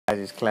Guys,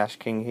 it's Clash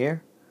King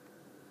here.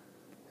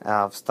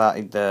 I've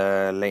started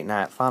the late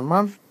night fun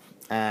one,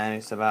 and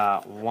it's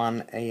about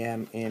 1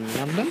 AM in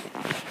London,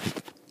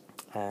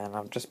 and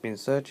I've just been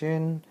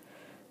searching,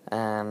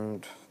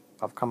 and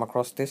I've come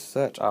across this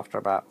search after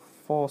about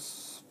four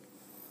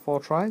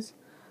tries,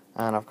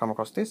 and I've come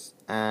across this,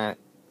 and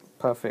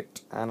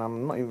perfect, and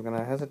I'm not even going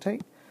to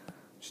hesitate.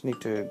 Just need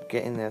to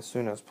get in there as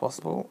soon as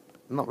possible.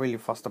 I'm not really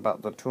fussed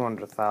about the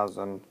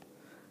 200,000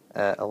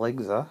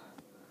 elixir,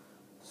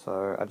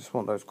 so I just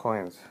want those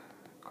coins,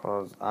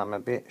 because I'm a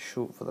bit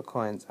short for the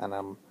coins, and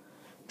I'm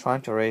trying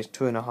to raise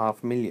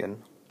 2.5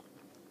 million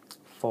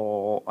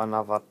for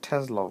another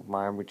Tesla of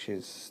mine, which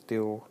is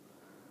still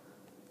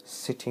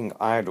sitting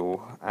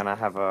idle, and I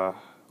have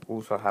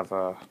also have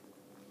a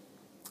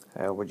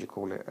what do you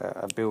call it,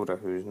 a builder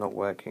who's not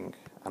working,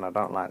 and I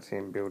don't like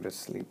seeing builders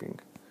sleeping.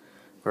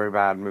 Very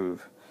bad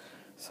move.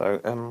 So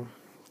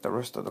the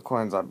rest of the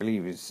coins, I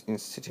believe, is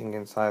sitting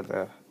inside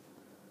the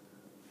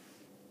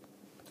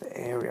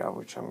area,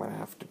 which I'm going to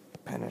have to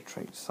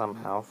penetrate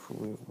somehow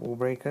through wall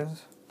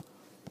breakers.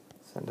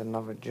 Send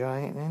another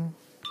giant in.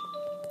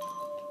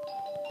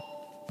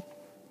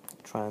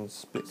 Try and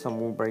split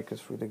some wall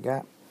breakers through the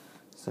gap.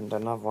 Send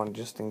another one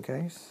just in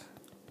case.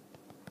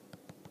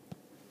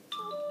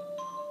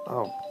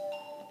 Oh,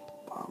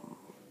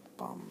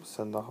 bum.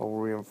 Send the whole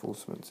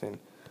reinforcements in.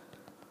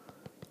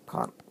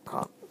 Can't.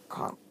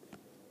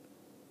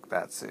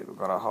 That's it, we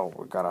got a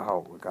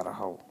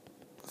hole.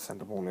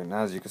 Send them all in.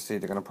 As you can see,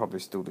 they're going to probably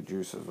steal the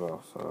juice as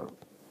well, so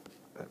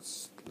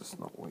let's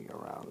not wait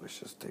around, let's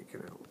just take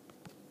it out.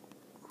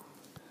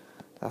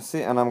 That's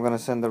it, and I'm going to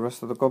send the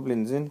rest of the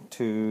goblins in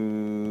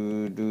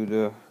to do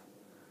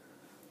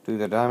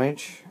the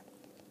damage.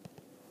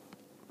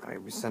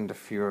 Maybe send a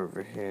few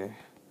over here,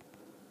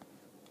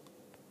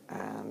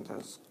 and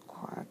there's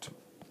quite a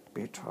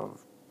bit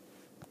of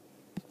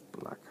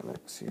black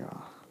elixir.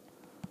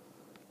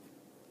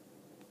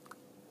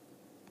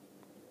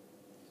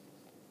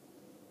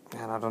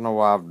 And I don't know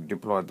why I've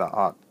deployed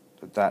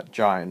that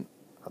giant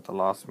at the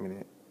last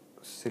minute.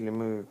 Silly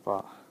move,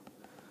 but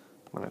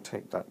I'm going to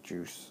take that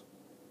juice.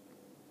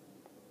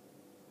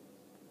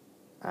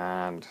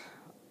 And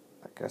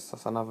I guess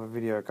that's another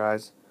video,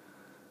 guys.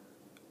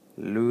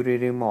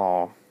 Looted him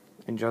all.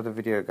 Enjoy the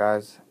video,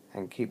 guys,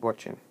 and keep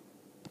watching.